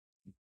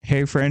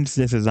Hey friends,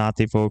 this is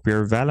Atif Hope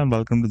here. Well, and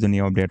welcome to the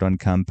new update on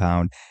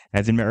Compound.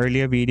 As in my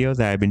earlier videos,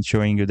 I've been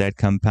showing you that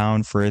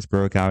Compound first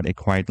broke out a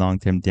quite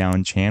long-term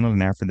down channel,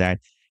 and after that,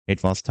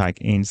 it was stuck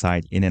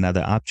inside in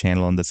another up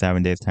channel on the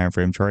 7 days time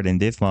frame chart. And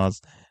this was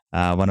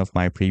one of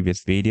my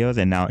previous videos.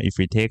 And now, if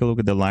we take a look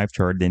at the live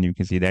chart, then you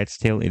can see that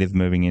still it is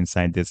moving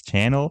inside this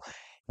channel.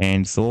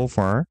 And so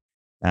far,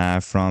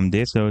 from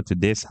this low to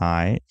this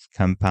high,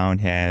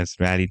 Compound has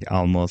rallied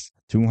almost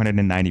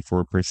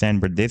 294%,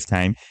 but this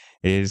time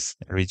is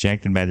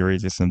rejected by the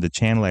resistance of the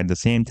channel. At the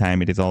same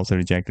time, it is also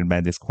rejected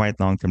by this quite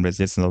long-term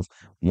resistance of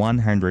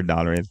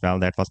 $100 as well.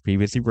 That was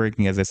previously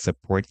working as a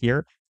support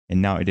here,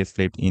 and now it is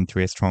flipped into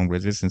a strong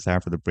resistance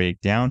after the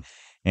breakdown.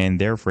 And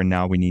therefore,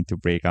 now we need to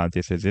break out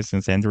this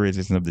resistance and the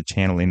resistance of the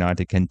channel in order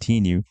to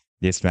continue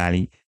this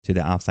rally to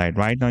the upside.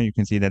 Right now, you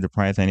can see that the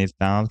price line is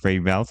bounced very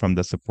well from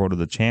the support of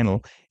the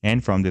channel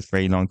and from this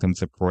very long-term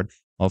support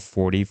of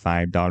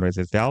 $45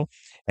 as well.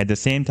 At the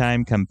same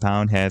time,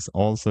 Compound has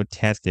also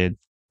tested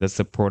the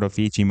support of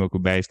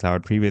Ichimoku bearish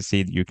cloud.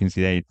 Previously, you can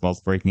see that it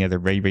was working as a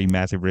very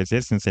massive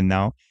resistance, and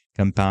now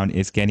Compound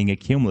is getting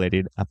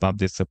accumulated above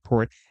this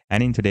support.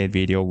 And in today's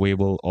video, we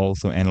will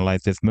also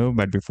analyze this move.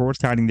 But before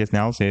starting this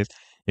analysis,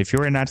 if you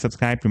are not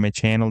subscribed to my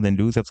channel, then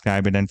do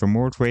subscribe it. And for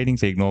more trading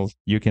signals,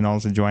 you can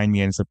also join me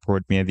and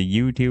support me as a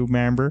YouTube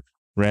member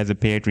or as a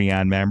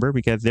Patreon member,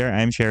 because there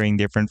I'm sharing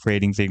different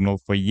trading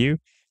signals for you.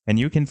 And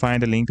you can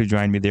find a link to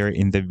join me there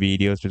in the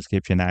video's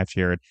description I've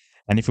shared.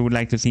 And if you would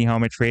like to see how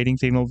my trading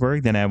signal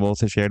works, then I've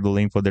also shared the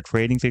link for the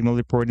trading signal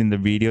report in the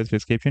video's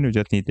description. You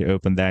just need to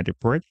open that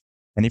report.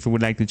 And if you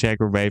would like to check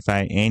or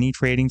verify any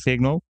trading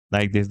signal,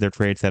 like this, the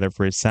trade setup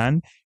for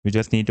Sun, you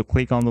just need to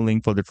click on the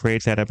link for the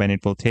trade setup and it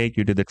will take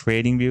you to the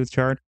trading view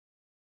chart.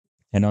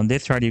 And on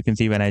this chart, you can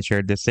see when I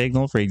shared the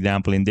signal. For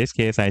example, in this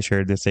case, I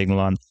shared the signal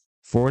on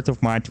 4th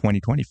of March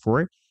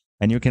 2024.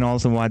 And you can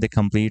also watch the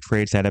complete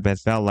trade setup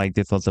as well, like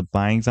this was a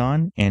buying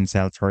zone and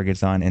sell target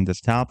zone and the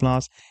stop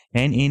loss.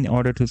 And in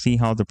order to see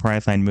how the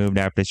price line moved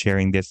after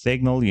sharing this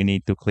signal, you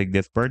need to click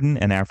this button.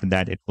 And after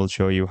that, it will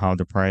show you how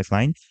the price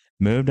line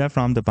moved up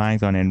from the buying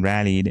zone and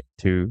rallied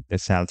to the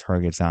sell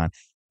target zone.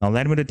 Now,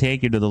 let me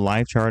take you to the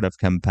live chart of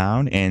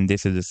Compound. And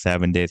this is a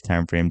 7 days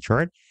time frame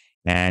chart.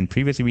 And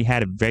previously, we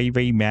had a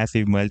very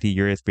massive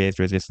multi-year based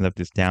resistance of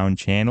this down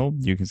channel.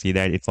 You can see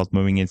that it was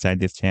moving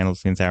inside this channel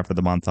since after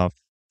the month of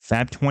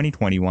Feb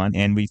 2021,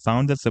 and we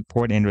found the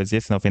support and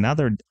resistance of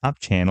another up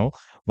channel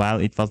while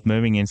it was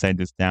moving inside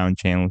this down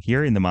channel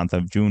here in the month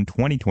of June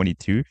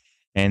 2022.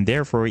 And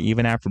therefore,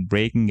 even after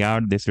breaking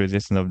out this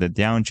resistance of the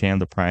down channel,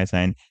 the price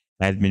line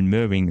has been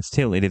moving.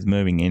 Still, it is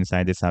moving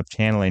inside this up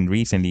channel. And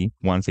recently,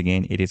 once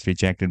again, it is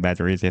rejected by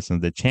the resistance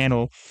of the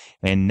channel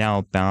and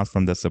now bounced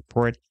from the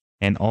support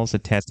and also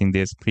testing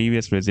this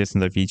previous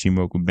resistance of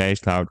Ichimoku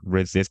bearish cloud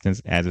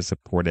resistance as a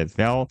support as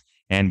well.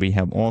 And we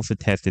have also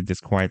tested this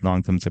quite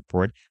long-term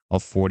support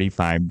of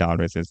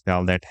 $45 as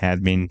well. That has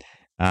been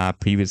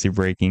previously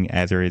working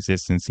as a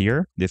resistance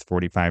here, this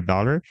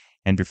 $45.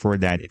 And before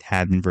that, it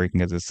had been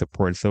working as a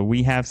support. So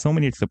we have so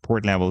many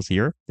support levels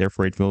here.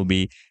 Therefore, it will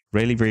be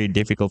really very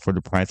difficult for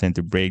the price line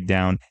to break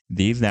down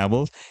these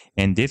levels.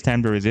 And this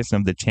time, the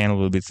resistance of the channel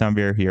will be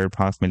somewhere here,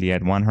 approximately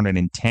at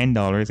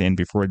 $110. And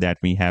before that,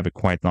 we have a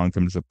quite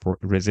long-term support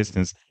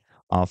resistance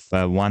of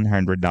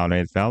 $100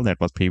 as well.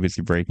 That was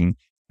previously breaking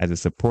as a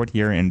support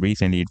here, and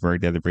recently it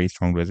worked as a very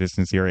strong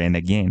resistance here, and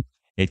again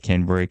it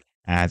can work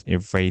as a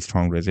very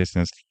strong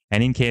resistance.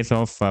 And in case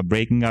of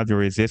breaking out the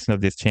resistance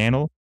of this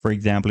channel, for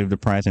example, if the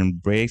price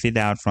breaks it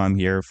out from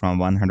here from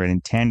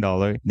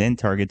 $110, then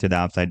target to the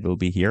upside will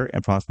be here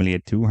approximately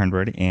at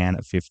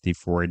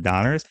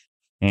 $254.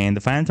 And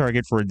the final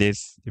target for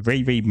this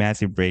very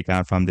massive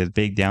breakout from this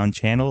big down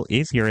channel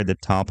is here at the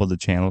top of the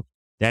channel.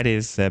 That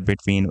is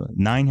between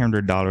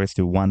 $900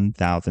 to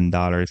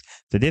 $1,000.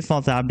 So this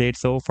was the update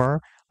so far.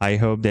 I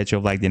hope that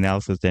you've liked the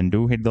analysis. Then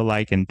do hit the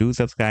like and do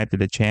subscribe to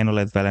the channel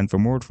as well. And for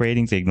more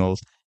trading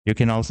signals, you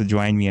can also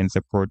join me and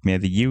support me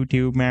as a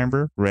YouTube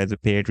member or as a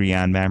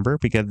Patreon member,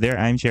 because there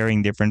I'm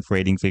sharing different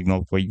trading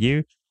signals for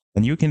you.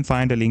 And you can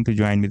find a link to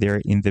join me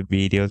there in the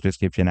video's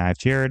description I've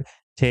shared.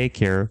 Take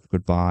care.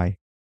 Goodbye.